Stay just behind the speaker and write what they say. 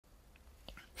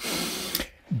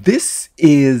This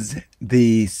is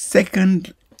the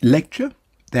second lecture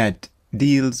that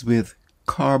deals with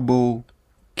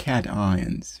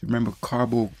carbocations. Remember,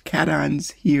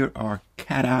 carbocations here are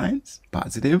cations,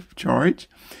 positive charge,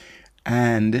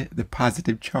 and the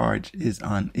positive charge is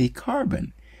on a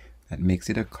carbon. That makes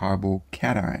it a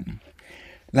carbocation.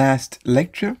 Last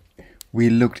lecture, we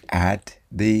looked at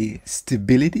the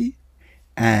stability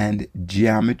and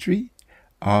geometry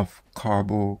of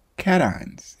carbocations.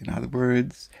 In other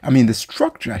words, the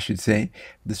structure, I should say,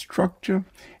 the structure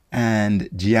and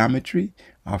geometry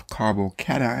of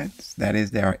carbocations. That is,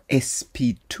 there are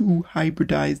sp2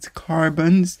 hybridized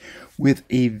carbons with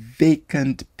a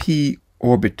vacant p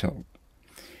orbital.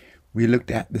 We looked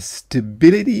at the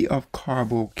stability of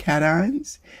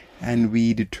carbocations, and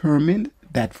we determined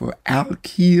that for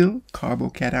alkyl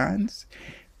carbocations,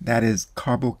 that is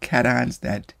carbocations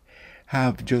that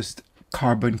have just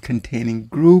carbon-containing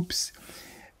groups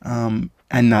and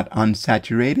not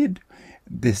unsaturated,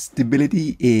 the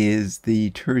stability is the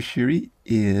tertiary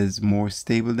is more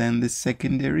stable than the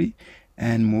secondary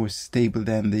and more stable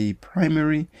than the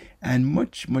primary and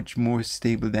much more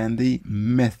stable than the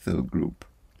methyl group,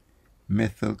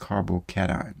 methyl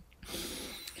carbocation.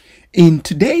 In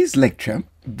today's lecture,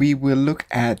 we will look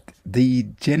at the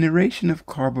generation of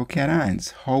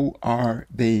carbocations. How are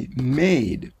they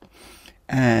made?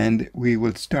 And we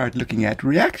will start looking at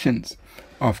reactions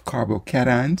of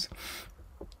carbocations.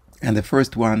 And the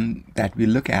first one that we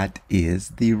look at is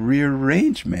the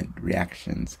rearrangement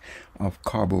reactions of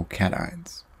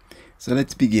carbocations. So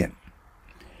let's begin.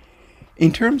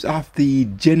 In terms of the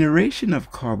generation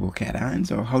of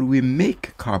carbocations, or how do we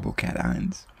make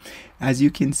carbocations, as you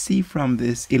can see from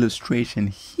this illustration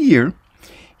here,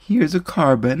 here's a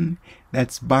carbon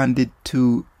that's bonded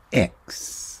to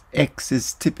X. X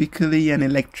is typically an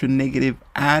electronegative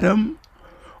atom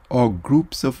or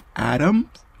groups of atoms,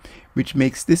 which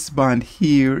makes this bond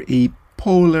here a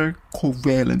polar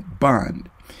covalent bond.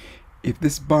 If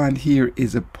this bond here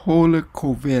is a polar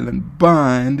covalent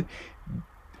bond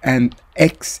and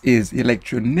X is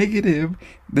electronegative,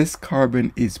 this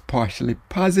carbon is partially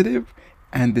positive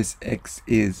and this X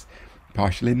is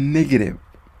partially negative.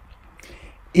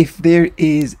 If there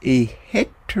is a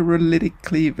heterolytic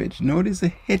cleavage, notice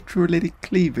a heterolytic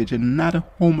cleavage and not a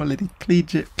homolytic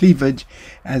cleavage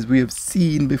as we have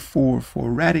seen before for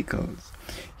radicals.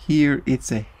 Here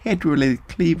it's a heterolytic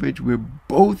cleavage where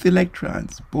both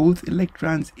electrons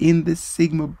in the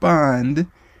sigma bond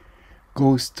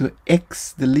goes to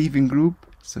X, the leaving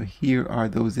group. So here are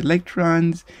those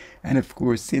electrons, and of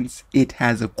course, since it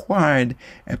has acquired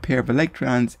a pair of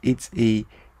electrons, it's a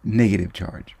negative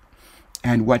charge.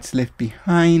 And what's left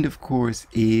behind, of course,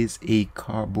 is a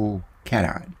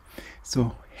carbocation.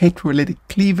 So heterolytic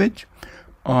cleavage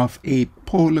of a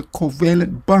polar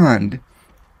covalent bond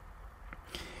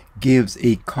gives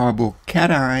a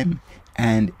carbocation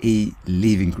and a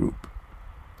leaving group.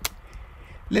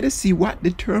 Let us see what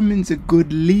determines a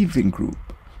good leaving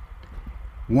group.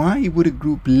 Why would a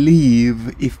group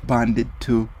leave if bonded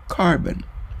to carbon?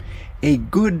 A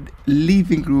good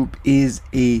leaving group is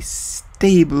a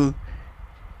stable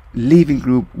leaving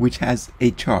group which has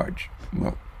a charge.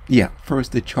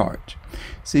 First the charge.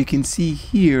 So you can see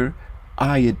here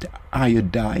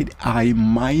iodide, I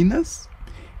minus,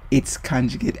 its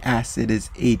conjugate acid is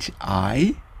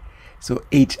HI. So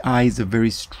HI is a very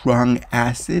strong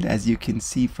acid, as you can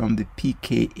see from the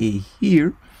pKa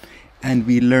here. And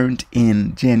we learned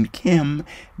in Gen Chem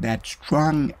that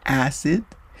strong acid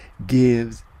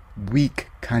gives weak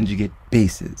conjugate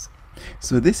bases.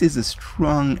 So this is a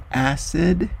strong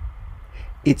acid.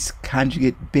 Its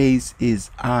conjugate base is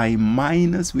I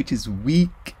minus, which is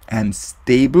weak and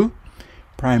stable,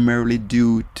 primarily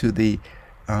due to the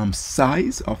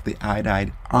size of the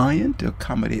iodide ion to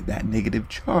accommodate that negative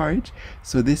charge.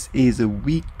 So this is a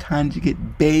weak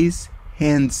conjugate base,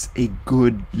 hence a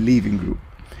good leaving group.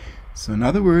 So in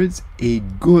other words, a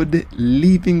good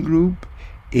leaving group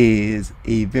is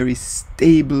a very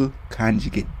stable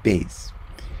conjugate base.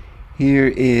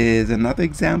 Here is another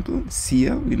example,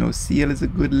 Cl. Cl is a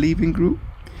good leaving group.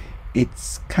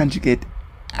 Its conjugate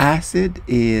acid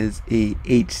is a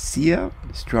HCl,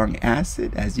 strong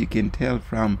acid, as you can tell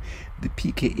from the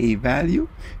pKa value.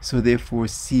 So therefore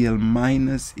Cl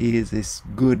minus is a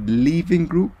good leaving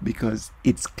group because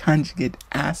its conjugate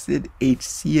acid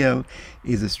HCl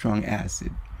is a strong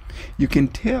acid. You can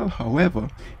tell, however,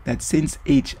 that since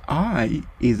HI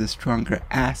is a stronger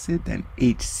acid than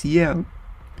HCl,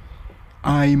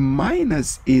 I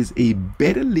minus is a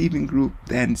better leaving group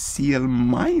than Cl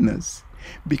minus,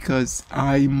 because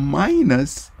I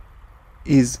minus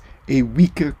is a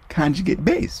weaker conjugate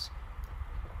base.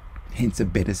 hence a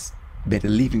better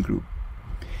leaving group.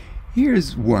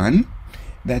 Here's one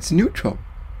that's neutral,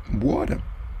 water.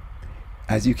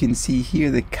 As you can see here,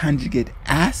 the conjugate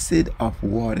acid of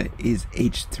water is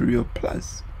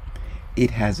H3O+.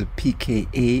 It has a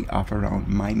pKa of around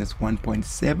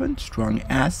 -1.7, strong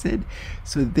acid,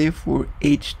 so therefore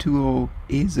H2O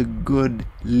is a good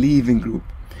leaving group.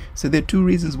 So there are two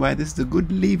reasons why this is a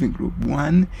good leaving group.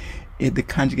 One, the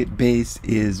conjugate base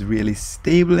is really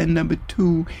stable, and number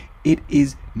two, it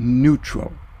is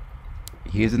neutral.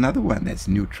 Here's another one that's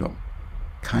neutral.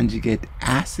 Conjugate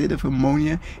acid of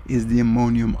ammonia is the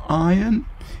ammonium ion.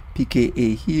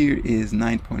 pKa here is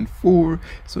 9.4.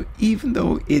 So even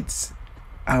though it's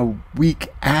a weak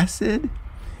acid,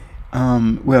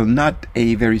 well, not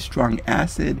a very strong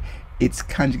acid, its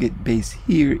conjugate base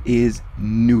here is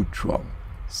neutral.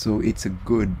 So it's a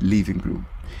good leaving group.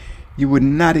 You would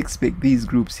not expect these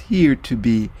groups here to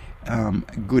be a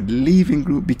good leaving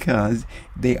group because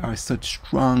they are such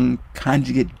strong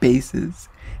conjugate bases,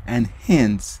 and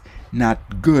hence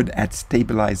not good at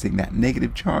stabilizing that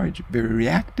negative charge, very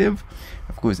reactive.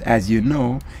 Of course, as you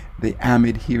know, the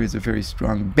amide here is a very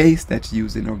strong base that's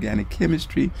used in organic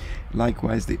chemistry.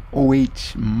 Likewise, the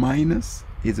OH-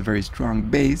 is a very strong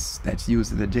base that's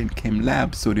used in the Gen Chem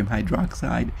lab, sodium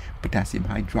hydroxide, potassium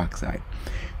hydroxide.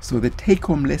 So the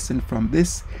take-home lesson from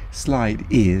this slide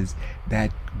is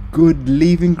that good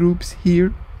leaving groups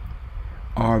here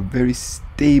are very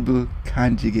stable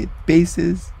conjugate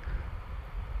bases,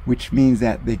 which means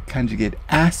that the conjugate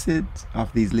acids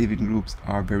of these leaving groups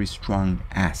are very strong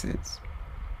acids.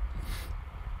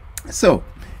 So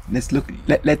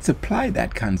let's apply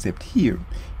that concept here.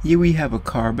 Here we have a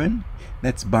carbon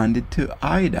that's bonded to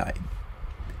iodide.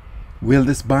 Will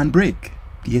this bond break?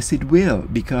 Yes, it will,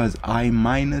 because I-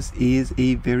 is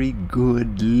a very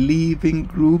good leaving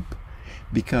group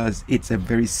because it's a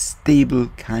very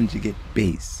stable conjugate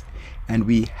base. And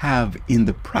we have in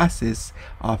the process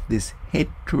of this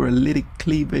heterolytic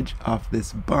cleavage of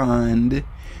this bond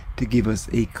to give us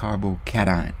a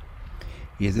carbocation.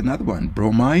 Here's another one,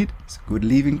 bromide. It's a good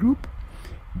leaving group.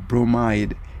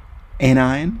 Bromide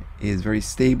anion is very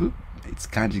stable. Its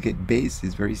conjugate base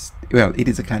is it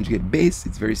is a conjugate base,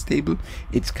 it's very stable.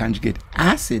 Its conjugate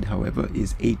acid, however,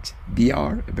 is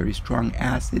HBr, a very strong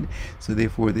acid. So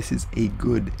therefore this is a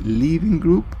good leaving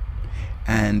group,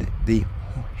 and the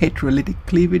heterolytic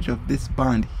cleavage of this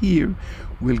bond here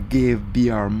will give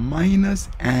Br-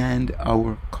 and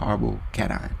our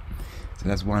carbocation. So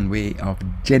that's one way of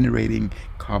generating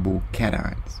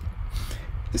carbocations.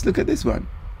 Let's look at this one.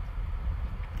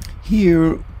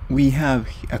 Here we have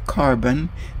a carbon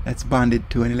that's bonded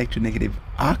to an electronegative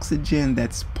oxygen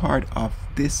that's part of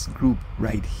this group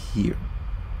right here.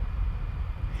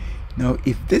 Now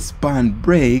if this bond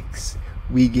breaks,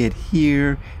 we get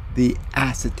here the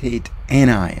acetate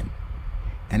anion,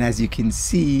 and as you can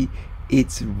see,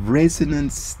 it's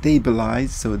resonance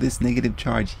stabilized, so this negative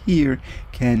charge here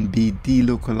can be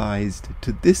delocalized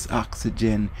to this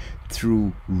oxygen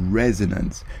through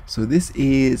resonance. So this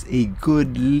is a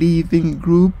good leaving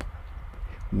group.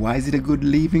 Why is it a good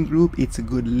leaving group? It's a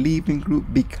good leaving group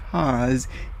because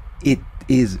it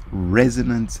is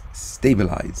resonance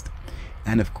stabilized.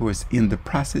 And of course, in the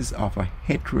process of a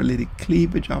heterolytic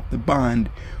cleavage of the bond,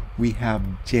 we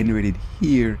have generated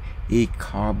here a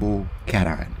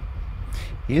carbocation.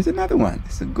 Here's another one.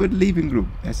 It's a good leaving group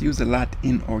that's used a lot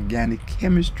in organic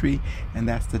chemistry, and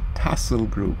that's the tosyl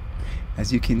group.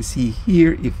 As you can see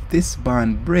here, if this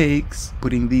bond breaks,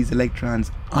 putting these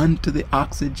electrons onto the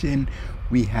oxygen,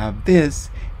 we have this,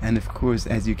 and of course,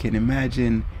 as you can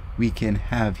imagine, we can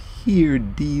have here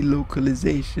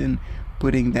delocalization,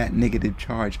 putting that negative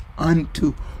charge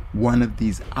onto one of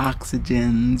these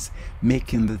oxygens,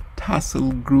 making the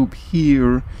tosyl group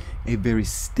here a very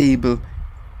stable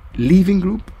leaving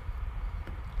group,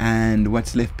 and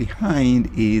what's left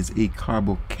behind is a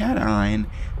carbocation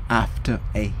after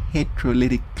a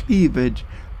heterolytic cleavage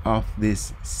of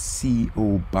this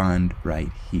CO bond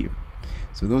right here.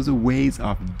 So those are ways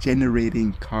of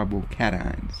generating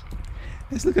carbocations.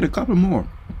 Let's look at a couple more.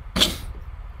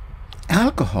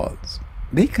 Alcohols,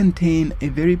 they contain a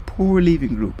very poor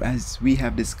leaving group, as we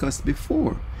have discussed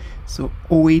before. So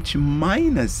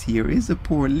OH- here is a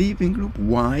poor leaving group.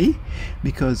 Why?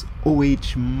 Because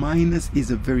OH-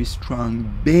 is a very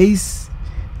strong base.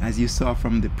 As you saw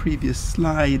from the previous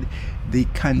slide, the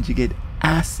conjugate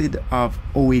acid of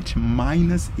OH-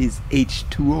 is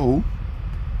H2O,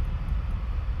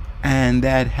 and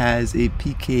that has a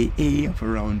pKa of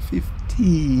around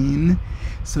 15.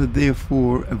 So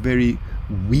therefore a very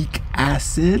weak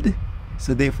acid.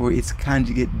 So therefore its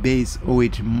conjugate base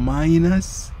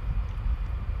OH-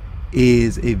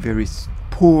 is a very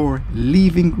poor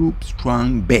leaving group,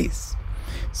 strong base.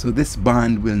 So this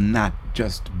bond will not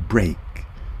just break.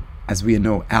 As we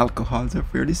know, alcohols are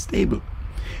fairly stable.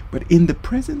 But in the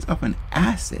presence of an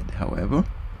acid, however,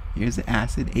 here's the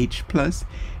acid, H+,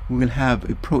 we will have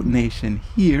a protonation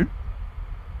here.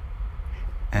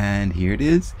 And here it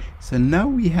is. So now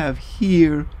we have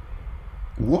here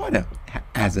water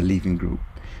as a leaving group.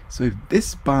 So if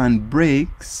this bond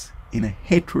breaks in a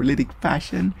heterolytic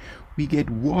fashion, we get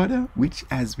water, which,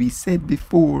 as we said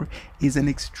before, is an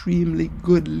extremely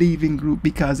good leaving group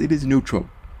because it is neutral,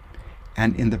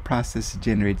 and in the process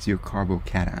generates your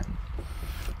carbocation.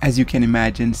 As you can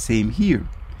imagine, same here.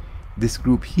 This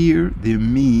group here, the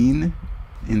amine,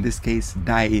 in this case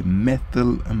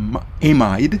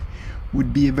dimethylamide,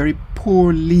 would be a very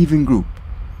poor leaving group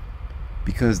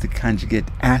because the conjugate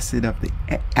acid of the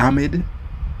amide,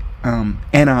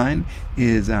 anion,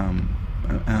 is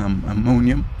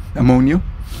ammonia.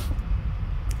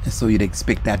 So you'd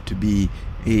expect that to be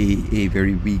a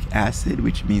very weak acid,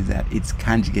 which means that its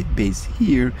conjugate base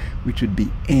here, which would be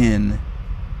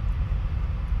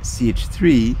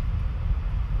NCH3,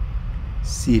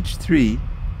 CH3,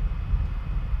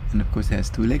 and of course it has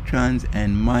 2 electrons,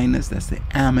 and minus, that's the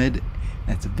amide.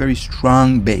 That's a very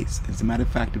strong base. As a matter of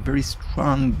fact, a very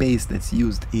strong base that's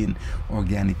used in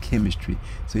organic chemistry.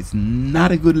 So it's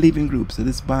not a good leaving group. So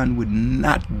this bond would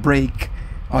not break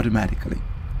automatically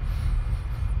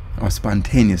or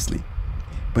spontaneously.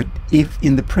 But if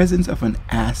in the presence of an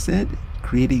acid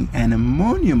creating an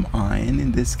ammonium ion,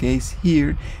 in this case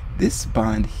here, this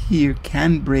bond here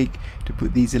can break to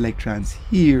put these electrons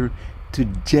here to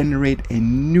generate a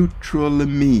neutral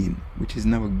amine, which is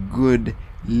now a good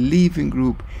leaving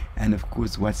group, and of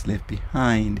course what's left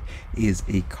behind is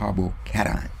a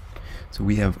carbocation. So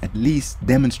we have at least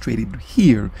demonstrated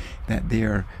here that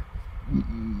there are,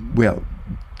 well,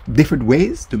 different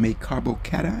ways to make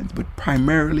carbocations, but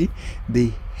primarily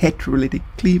the heterolytic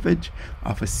cleavage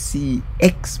of a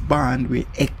CX bond, where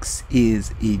X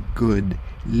is a good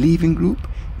leaving group.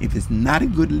 If it's not a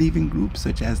good leaving group,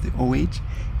 such as the OH,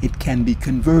 it can be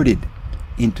converted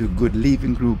into a good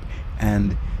leaving group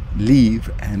and leave,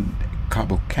 and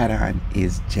carbocation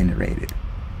is generated.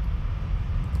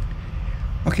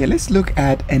 Okay, let's look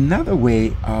at another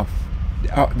way of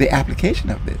the application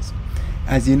of this.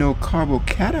 As you know,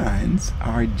 carbocations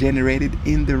are generated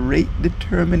in the rate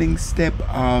determining step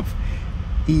of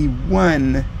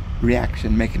E1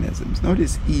 reaction mechanisms.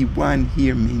 Notice E1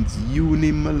 here means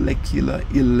unimolecular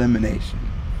elimination.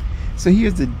 So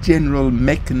here's the general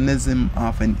mechanism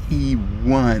of an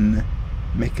E1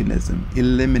 mechanism: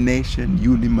 elimination,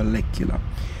 unimolecular.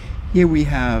 Here we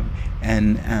have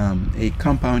a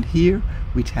compound here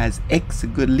which has X, a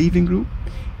good leaving group.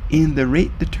 In the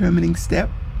rate determining step,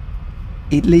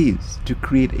 it leaves to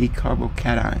create a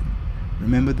carbocation.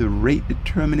 Remember, the rate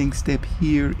determining step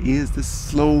here is the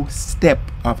slow step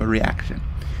of a reaction.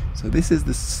 So this is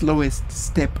the slowest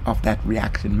step of that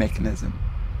reaction mechanism.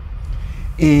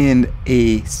 In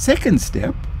a second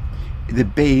step, the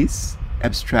base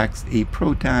abstracts a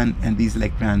proton, and these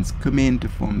electrons come in to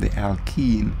form the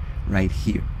alkene right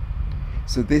here.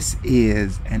 So this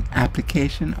is an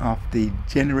application of the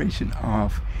generation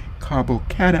of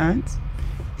carbocations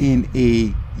in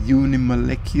a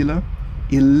unimolecular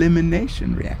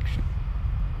elimination reaction,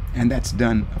 and that's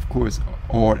done, of course,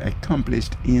 or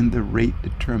accomplished in the rate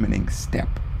determining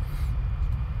step.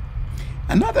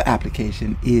 Another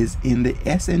application is in the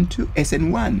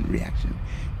SN1 reaction,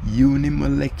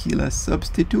 unimolecular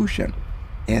substitution.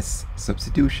 S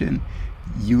substitution,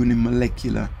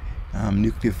 unimolecular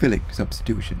nucleophilic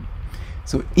substitution.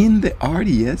 So in the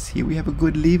RDS, here we have a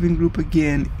good leaving group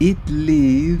again. It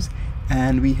leaves,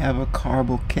 and we have a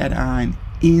carbocation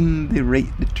in the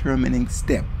rate determining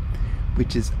step,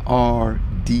 which is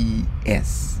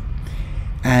RDS.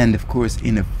 And of course,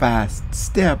 in a fast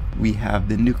step, we have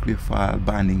the nucleophile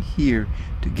bonding here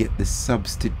to get the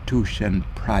substitution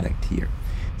product here.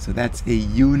 So that's a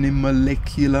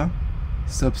unimolecular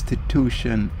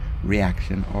substitution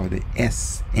reaction, or the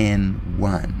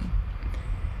SN1.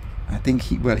 I think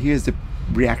here's the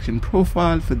reaction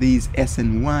profile for these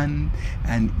SN1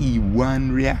 and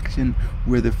E1 reaction,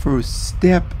 where the first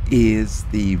step is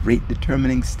the rate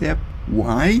determining step.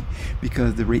 Why?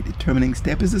 Because the rate determining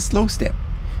step is a slow step.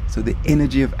 So the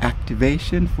energy of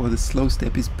activation for the slow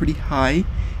step is pretty high,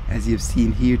 as you've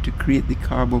seen here, to create the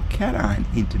carbocation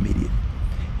intermediate.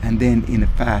 And then in a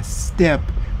fast step,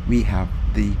 we have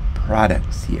the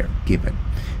products here given.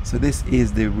 So this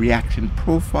is the reaction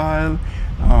profile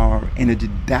or energy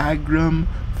diagram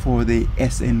for the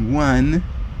SN1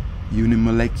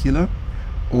 unimolecular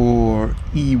or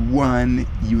E1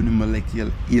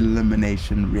 unimolecular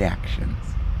elimination reactions.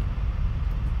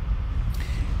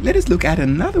 Let us look at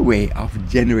another way of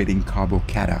generating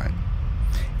carbocation.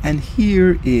 And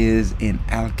here is an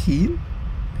alkene.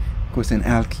 Of course, an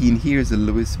alkene here is a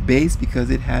Lewis base because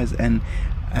it has a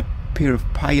pair of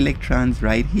pi electrons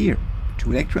right here,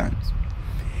 2 electrons.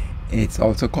 It's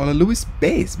also called a Lewis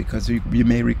base because you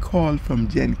may recall from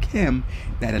Gen Chem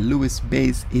that a Lewis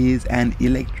base is an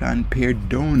electron pair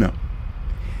donor.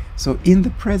 So in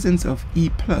the presence of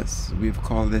E+, we've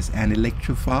called this an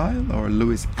electrophile or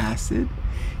Lewis acid.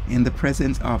 In the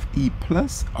presence of E+,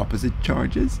 opposite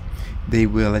charges, they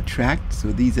will attract.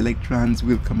 So these electrons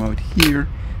will come out here.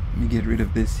 Let me get rid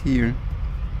of this here.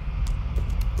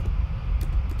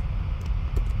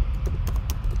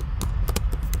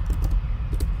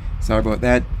 Sorry about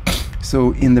that.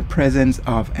 So in the presence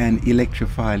of an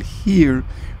electrophile here,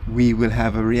 we will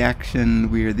have a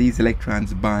reaction where these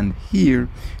electrons bond here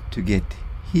to get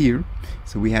here.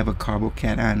 So we have a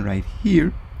carbocation right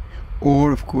here.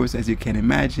 Or, of course, as you can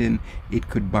imagine, it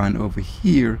could bond over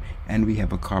here and we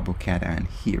have a carbocation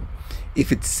here.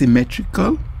 If it's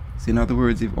symmetrical, so in other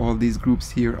words, if all these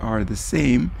groups here are the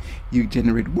same, you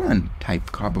generate one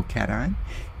type carbocation.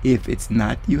 If it's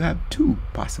not, you have 2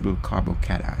 possible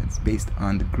carbocations based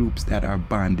on the groups that are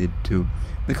bonded to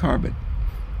the carbon.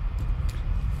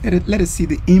 Let us see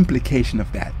the implication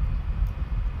of that.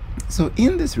 So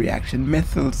in this reaction,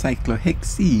 methyl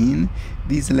cyclohexene,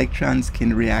 these electrons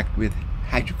can react with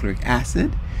hydrochloric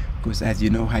acid. Of course, as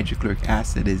you know, hydrochloric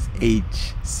acid is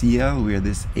HCl, where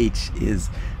this H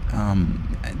is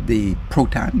the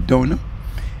proton donor.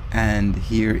 And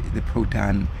here the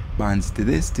proton bonds to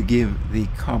this to give the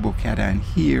carbocation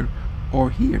here or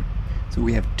here. So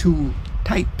we have two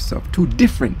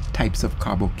different types of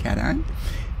carbocation.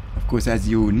 Of course, as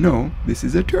you know, this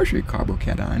is a tertiary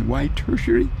carbocation. Why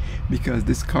tertiary? Because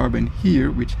this carbon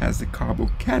here, which has the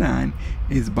carbocation,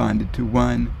 is bonded to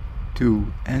 1,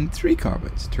 2, and 3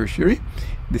 carbons. Tertiary.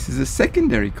 This is a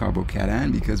secondary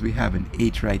carbocation because we have an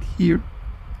H right here,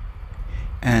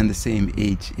 and the same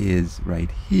H is right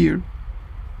here.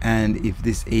 And if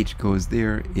this H goes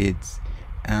there, it's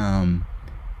another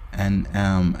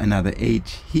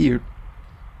H here.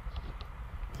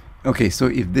 Okay, so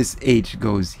if this H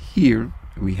goes here,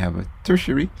 we have a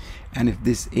tertiary, and if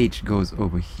this H goes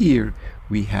over here,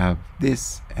 we have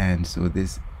this, and so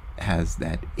this has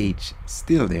that H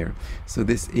still there. So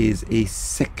this is a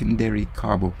secondary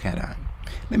carbocation.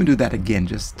 Let me do that again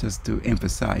just to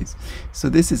emphasize. So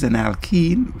this is an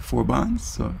alkene, 4 bonds,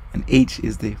 so an H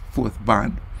is the 4th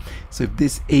bond. So if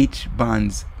this H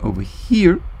bonds over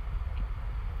here,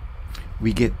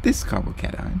 we get this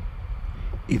carbocation.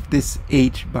 If this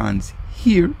H bonds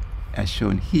here, as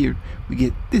shown here, we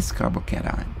get this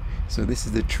carbocation. So this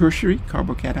is the tertiary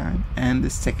carbocation and the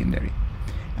secondary.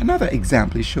 Another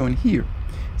example is shown here.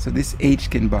 So this H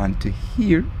can bond to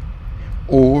here,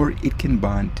 or it can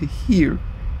bond to here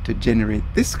to generate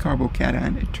this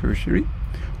carbocation, a tertiary,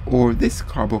 or this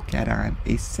carbocation,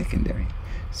 a secondary.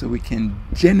 So we can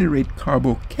generate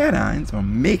carbocations or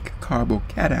make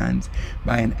carbocations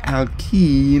by an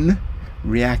alkene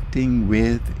reacting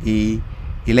with a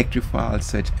electrophile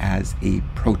such as a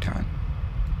proton.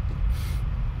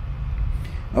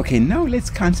 Okay, now let's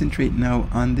concentrate now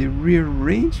on the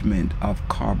rearrangement of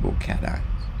carbocations.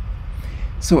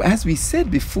 So as we said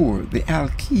before, the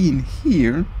alkene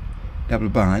here, double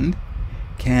bond,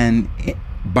 can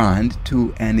bond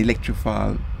to an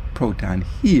electrophile proton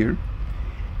here.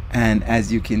 And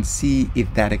as you can see,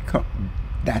 if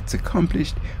that's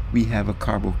accomplished, we have a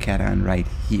carbocation right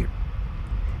here.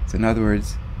 So in other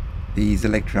words, these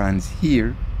electrons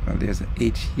here, well, there's an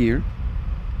H here,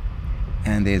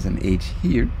 and there's an H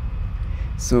here.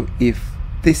 So if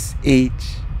this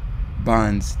H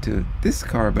bonds to this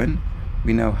carbon,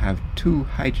 we now have 2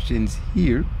 hydrogens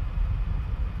here,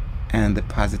 and the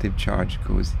positive charge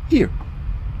goes here.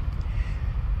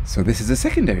 So this is a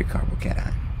secondary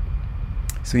carbocation.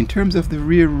 So in terms of the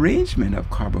rearrangement of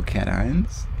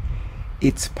carbocations,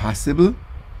 it's possible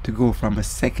to go from a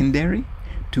secondary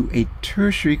to a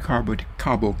tertiary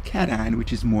carbocation,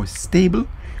 which is more stable.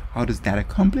 How does that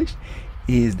accomplish?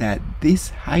 Is that this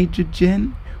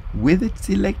hydrogen with its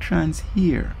electrons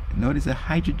here, notice a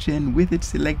hydrogen with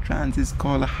its electrons is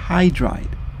called a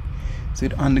hydride. So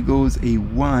it undergoes a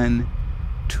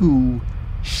 1-2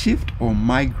 shift or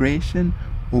migration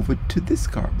over to this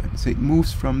carbon. So it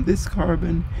moves from this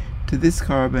carbon to this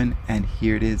carbon, and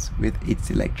here it is with its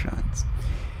electrons.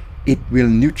 It will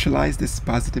neutralize this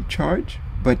positive charge,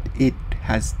 but it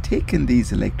has taken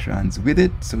these electrons with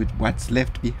it, so what's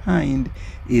left behind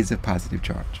is a positive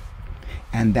charge.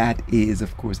 And that is,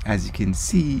 of course, as you can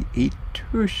see, a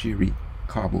tertiary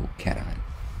carbocation.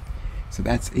 So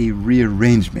that's a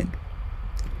rearrangement.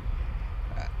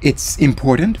 It's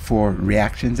important for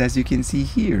reactions, as you can see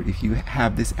here. If you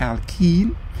have this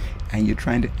alkene and you're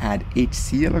trying to add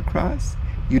HCl across,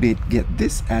 you did get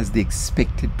this as the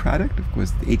expected product. Of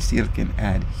course, the HCl can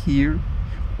add here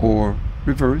or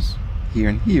reverse here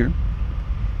and here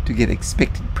to get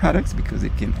expected products, because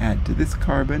it can add to this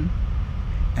carbon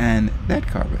and that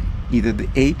carbon, either the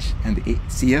H and the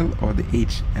Cl or the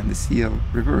H and the Cl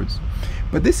reverse.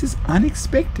 But this is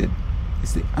unexpected.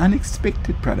 It's the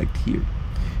unexpected product here.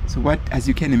 So what, as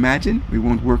you can imagine, we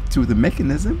won't work through the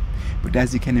mechanism, but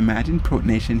as you can imagine,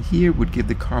 protonation here would give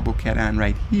the carbocation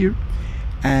right here.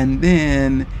 And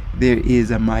then there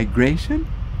is a migration.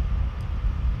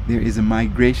 There is a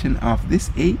migration of this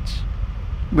H.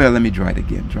 Well, let me draw it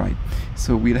again, draw it.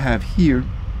 So we'll have here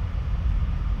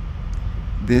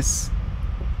this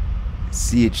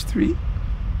CH3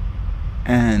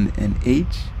 and an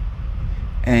H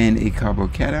and a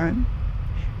carbocation,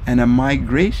 and a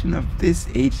migration of this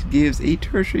H gives a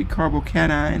tertiary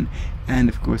carbocation, and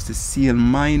of course the Cl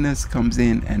minus comes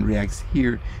in and reacts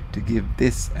here to give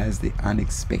this as the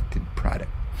unexpected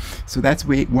product. So that's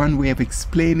one way of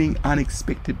explaining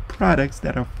unexpected products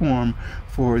that are formed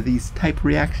for these type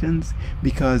reactions,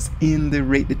 because in the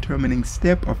rate determining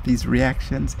step of these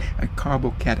reactions, a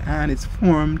carbocation is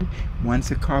formed.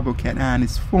 Once a carbocation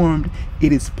is formed,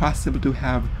 it is possible to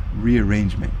have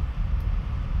rearrangement.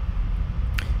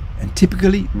 And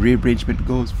typically, rearrangement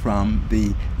goes from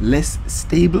the less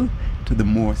stable to the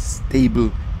more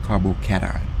stable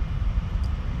carbocation.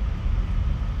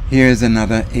 Here's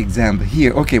another example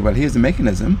here. Okay, well, here's the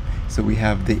mechanism. So we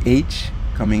have the H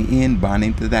coming in,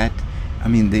 bonding to that.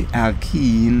 The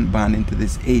alkene bonding to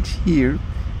this H here.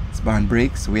 It's bond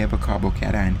breaks, so we have a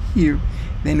carbocation here.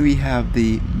 Then we have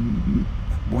the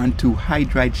 1,2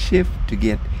 hydride shift to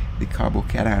get the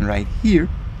carbocation right here.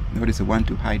 Notice a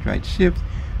 1,2 hydride shift.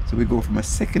 So we go from a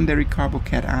secondary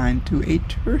carbocation to a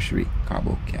tertiary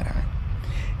carbocation.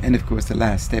 And of course, the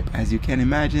last step, as you can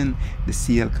imagine, the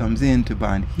Cl comes in to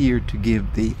bond here to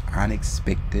give the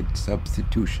unexpected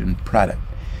substitution product.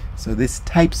 So this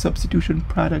type substitution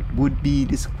product would be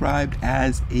described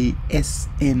as a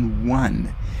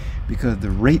SN1, because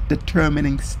the rate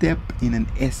determining step in an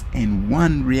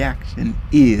SN1 reaction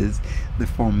is the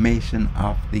formation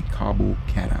of the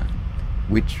carbocation,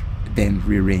 which then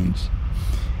rearrange.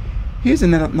 Here's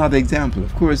another example.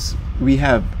 Of course, we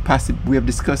have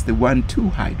discussed the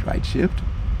 1,2 hydride shift,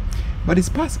 but it's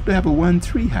possible to have a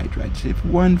 1,3 hydride shift,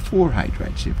 1,4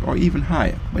 hydride shift, or even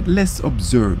higher, but less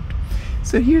observed.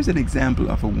 So here's an example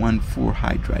of a 1,4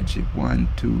 hydride shift, 1,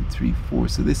 2, 3, 4.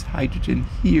 So this hydrogen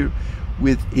here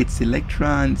with its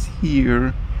electrons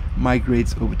here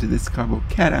migrates over to this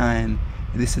carbocation.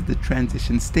 This is the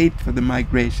transition state for the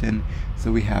migration.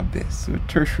 So we have this. So a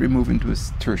tertiary moving to a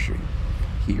tertiary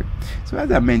here. So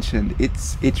as I mentioned,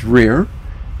 it's rare,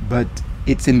 but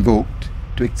it's invoked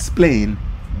to explain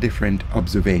different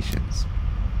observations.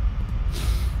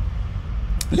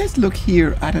 Let's look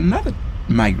here at another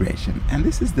migration, and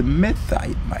this is the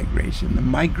methide migration, the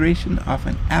migration of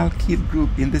an alkyl group,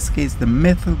 in this case the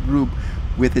methyl group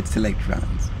with its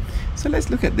electrons. So let's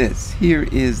look at this. Here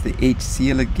is the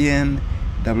HCl again,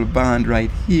 double bond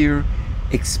right here,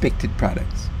 expected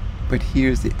products, but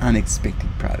here's the unexpected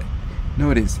product.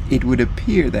 Notice it would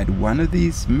appear that one of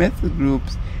these methyl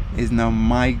groups is now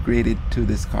migrated to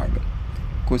this carbon.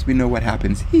 Of course, we know what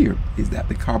happens here is that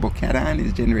the carbocation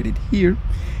is generated here.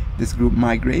 This group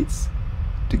migrates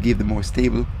to give the more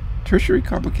stable tertiary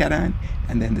carbocation,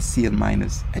 and then the Cl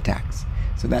minus attacks.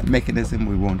 So that mechanism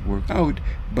we won't work out,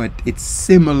 but it's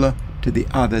similar to the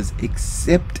others,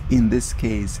 except in this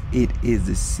case it is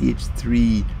the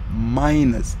CH3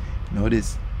 minus.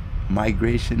 Notice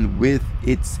migration with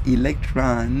its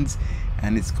electrons,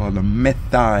 and it's called a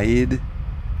methide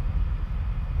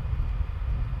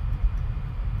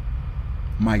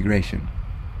migration.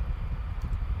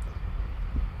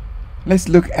 Let's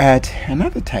look at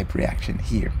another type reaction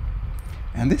here,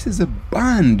 and this is a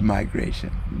bond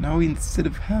migration. Now, instead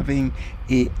of having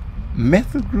a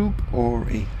methyl group or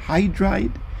a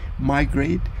hydride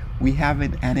migrate, we have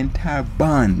an entire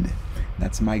bond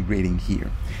that's migrating here.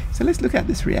 So let's look at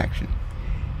this reaction.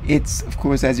 It's, of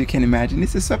course, as you can imagine,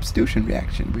 it's a substitution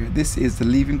reaction where this is the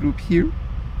leaving group here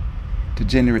to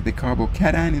generate the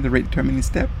carbocation in the rate determining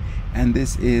step, and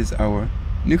this is our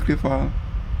nucleophile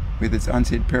with its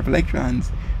unstable pair of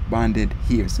electrons bonded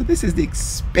here. So this is the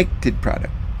expected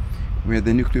product where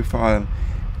the nucleophile,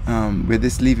 where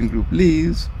this leaving group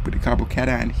leaves with the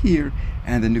carbocation here,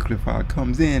 and the nucleophile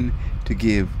comes in to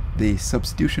give the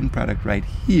substitution product right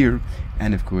here,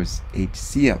 and of course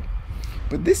HCl.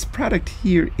 But this product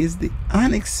here is the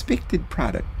unexpected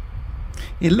product.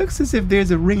 It looks as if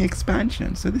there's a ring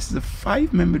expansion. So this is a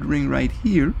 5-membered ring right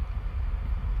here,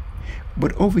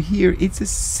 but over here it's a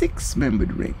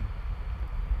 6-membered ring.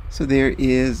 So there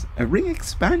is a ring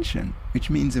expansion, which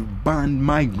means a bond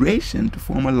migration to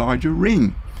form a larger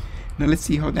ring. Now let's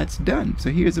see how that's done. So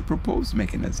here's a proposed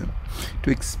mechanism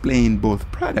to explain both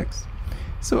products.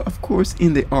 So of course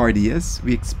in the RDS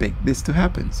we expect this to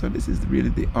happen. So this is really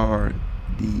the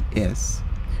RDS,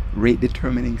 rate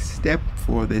determining step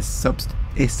for this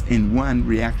SN1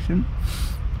 reaction.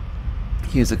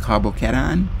 Here's a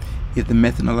carbocation. If the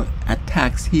methanol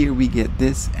attacks here, we get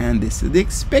this, and this is the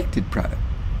expected product.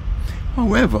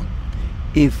 However,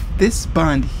 if this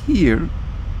bond here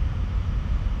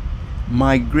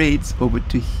migrates over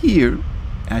to here,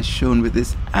 as shown with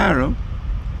this arrow,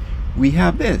 we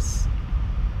have this.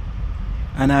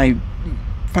 And I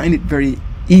find it very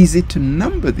easy to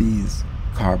number these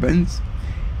carbons,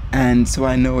 and so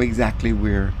I know exactly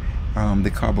where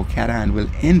the carbocation will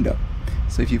end up.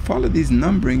 So if you follow these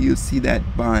numbering, you'll see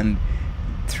that bond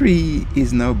 3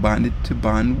 is now bonded to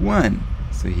bond 1.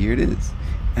 So here it is.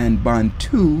 And bond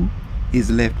 2 is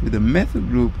left with a methyl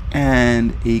group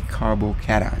and a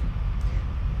carbocation.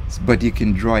 But you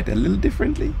can draw it a little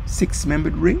differently.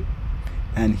 6-membered ring.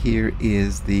 And here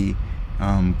is the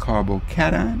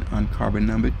carbocation on carbon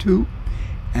number 2.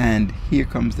 And here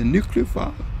comes the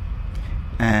nucleophile.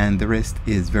 And the rest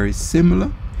is very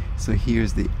similar. So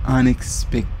here's the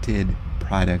unexpected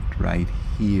product right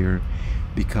here,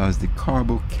 because the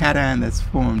carbocation that's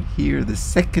formed here, the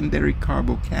secondary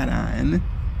carbocation,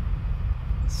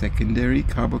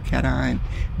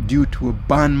 due to a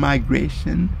bond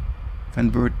migration,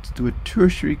 converts to a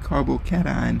tertiary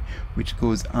carbocation, which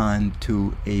goes on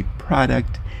to a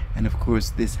product. And of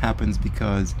course this happens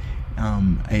because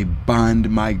a bond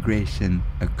migration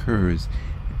occurs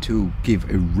to give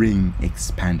a ring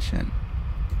expansion.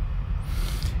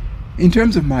 In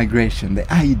terms of migration,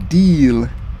 the ideal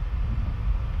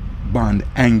bond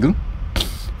angle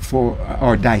for,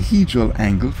 or dihedral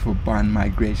angle for bond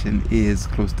migration is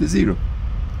close to 0.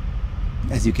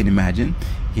 As you can imagine,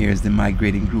 here's the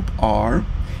migrating group R.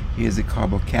 Here's the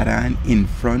carbocation in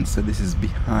front, so this is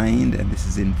behind and this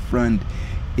is in front.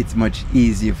 It's much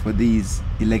easier for these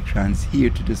electrons here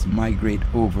to just migrate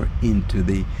over into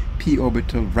the p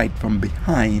orbital right from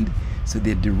behind. So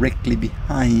they're directly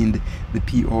behind the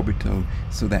p orbital,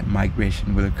 so that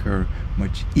migration will occur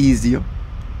much easier.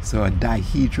 So a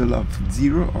dihedral of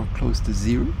 0 or close to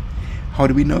 0. How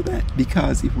do we know that?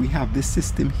 Because if we have this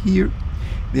system here,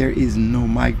 there is no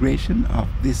migration of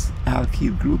this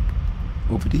alkyl group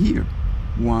over to here.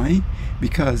 Why?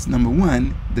 Because number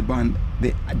one, the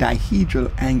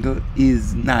dihedral angle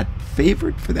is not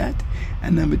favored for that,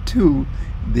 and number two,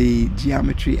 the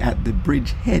geometry at the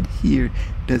bridge head here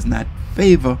does not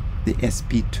favor the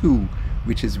sp2,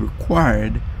 which is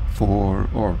required for,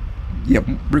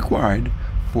 required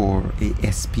for a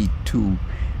sp2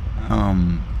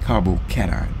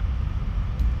 carbocation.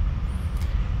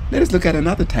 Let us look at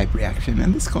another type reaction,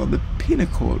 and this is called the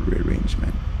pinnacle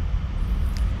rearrangement.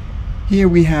 Here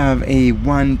we have a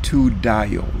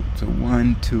 1,2-diol, so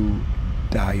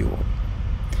 1,2-diol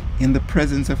in the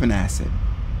presence of an acid.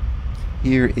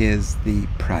 Here is the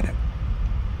product.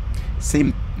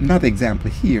 Same, another example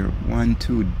here,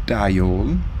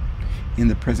 1,2-diol in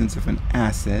the presence of an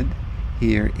acid.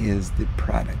 Here is the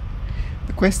product.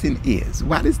 The question is,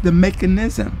 what is the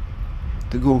mechanism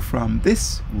to go from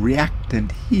this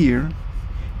reactant here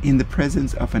in the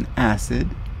presence of an acid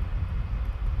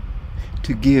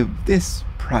to give this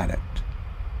product?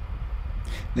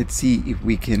 Let's see if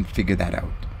we can figure that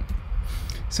out.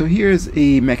 So here's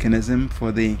a mechanism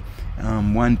for the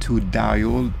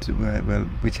 1,2-diol,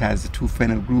 which has the 2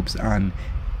 phenyl groups on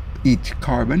each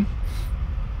carbon.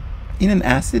 In an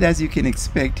acid, as you can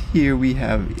expect, here we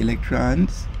have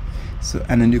electrons, so,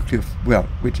 and a nucleophile,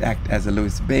 which act as a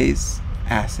Lewis base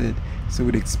acid. So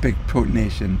we'd expect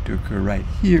protonation to occur right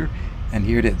here, and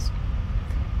here it is.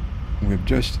 We've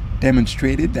just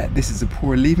demonstrated that this is a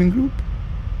poor leaving group,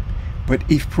 but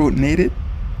if protonated,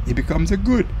 it becomes a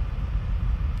good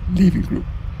leaving group.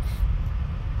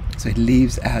 So it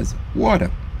leaves as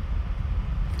water,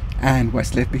 and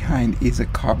what's left behind is a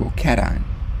carbocation.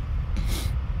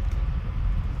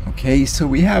 Okay, so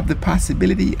we have the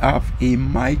possibility of a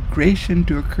migration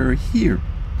to occur here.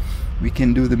 We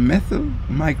can do the methyl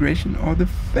migration or the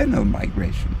phenyl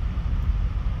migration.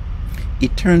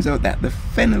 It turns out that the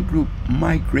phenyl group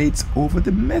migrates over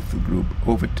the methyl group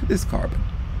over to this carbon.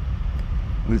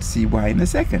 We'll see why in a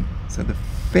second. So the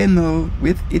phenyl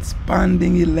with its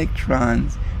bonding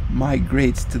electrons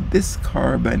migrates to this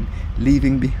carbon,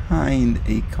 leaving behind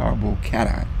a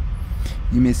carbocation.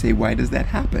 You may say, why does that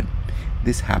happen?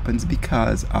 This happens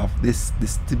because of the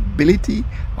stability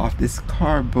of this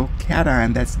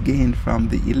carbocation that's gained from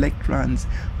the electrons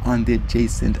on the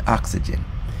adjacent oxygen.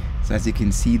 So as you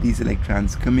can see, these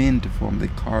electrons come in to form the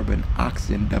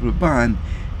carbon-oxygen double bond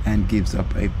and gives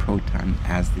up a proton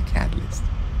as the catalyst.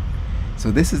 So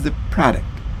this is the product,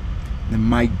 the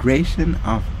migration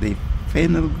of the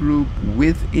phenyl group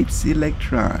with its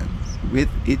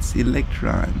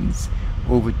electrons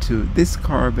over to this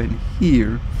carbon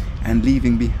here, and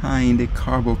leaving behind a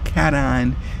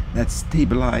carbocation that's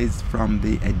stabilized from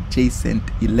the adjacent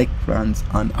electrons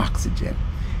on oxygen,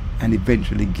 and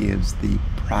eventually gives the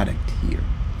product here.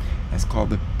 That's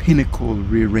called the pinnacle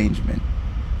rearrangement.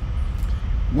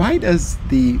 Why does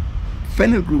the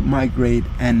phenyl group migrate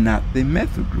and not the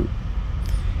methyl group?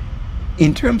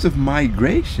 In terms of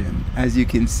migration, as you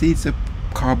can see, it's a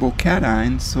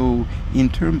carbocation, so in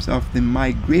terms of the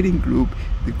migrating group,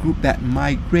 the group that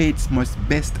migrates must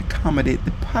best accommodate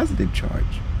the positive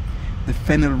charge. The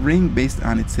phenyl ring, based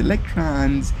on its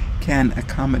electrons, can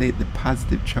accommodate the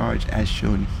positive charge as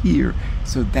shown here,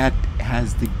 so that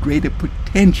has the greater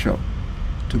potential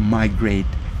to migrate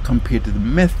compared to the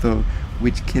methyl,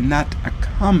 which cannot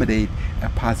accommodate a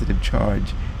positive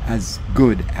charge as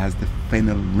good as the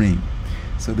phenyl ring.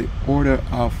 So the order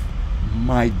of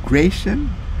migration,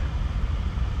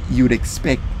 you would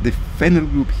expect the phenyl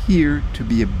group here to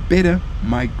be a better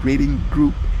migrating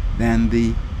group than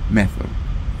the methyl.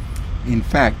 In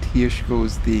fact, here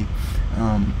shows the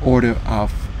order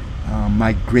of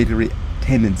migratory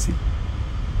tendency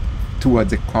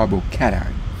towards a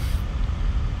carbocation.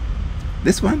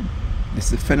 This is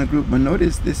a phenyl group, but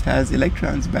notice this has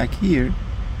electrons back here,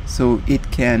 so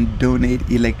it can donate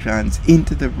electrons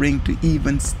into the ring to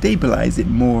even stabilize it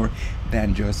more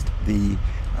than just the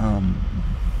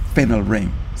phenyl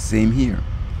ring. Same here,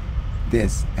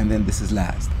 this, and then this is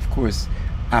last. Of course,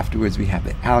 afterwards we have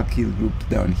the alkyl group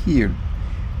down here,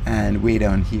 and way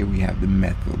down here we have the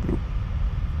methyl group.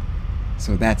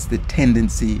 So that's the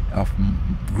tendency of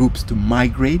groups to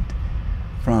migrate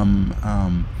from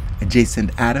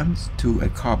adjacent atoms to a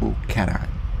carbocation.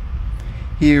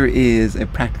 Here is a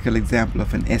practical example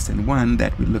of an SN1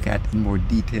 that we'll look at in more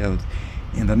details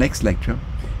in the next lecture.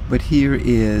 But here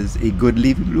is a good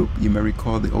leaving group. You may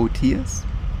recall the OTS.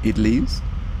 It leaves.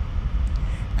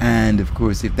 And of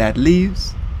course, if that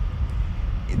leaves,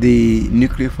 the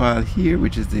nucleophile here,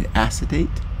 which is the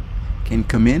acetate, can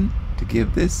come in to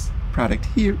give this product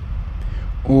here.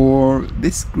 Or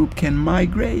this group can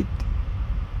migrate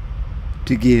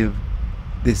to give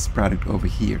this product over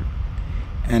here.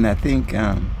 And I think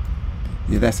yeah,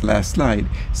 that's the last slide.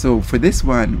 So for this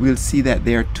one, we'll see that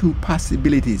there are two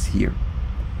possibilities here.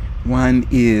 One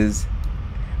is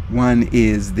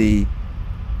the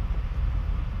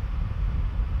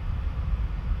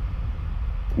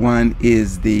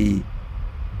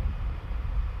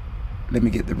let me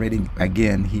get the rating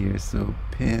again here. So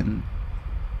pen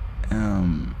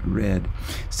red.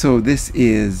 So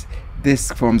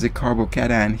this forms a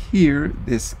carbocation here.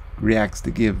 This reacts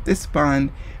to give this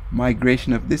bond.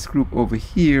 Migration of this group over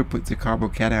here puts a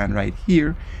carbocation right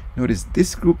here. Notice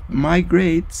this group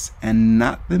migrates and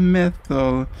not the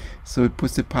methyl, so it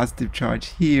puts a positive charge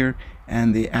here,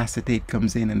 and the acetate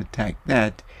comes in and attack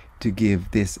that to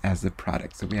give this as the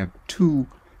product. So we have two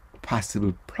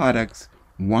possible products.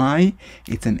 Why?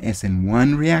 It's an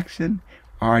SN1 reaction.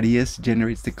 RDS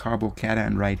generates the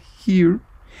carbocation right here,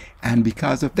 and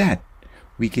because of that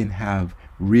we can have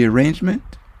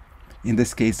rearrangement, in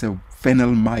this case of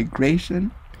phenyl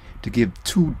migration, to give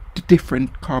two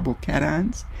different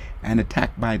carbocations, and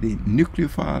attack by the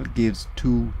nucleophile gives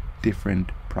two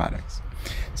different products.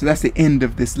 So that's the end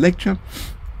of this lecture.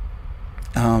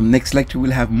 Next lecture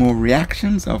we'll have more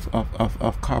reactions of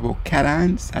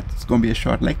carbocations. That's going to be a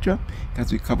short lecture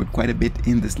because we covered quite a bit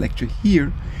in this lecture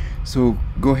here. So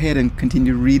go ahead and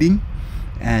continue reading,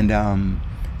 and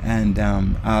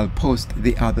I'll post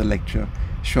the other lecture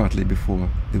shortly before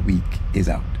the week is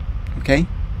out. Okay?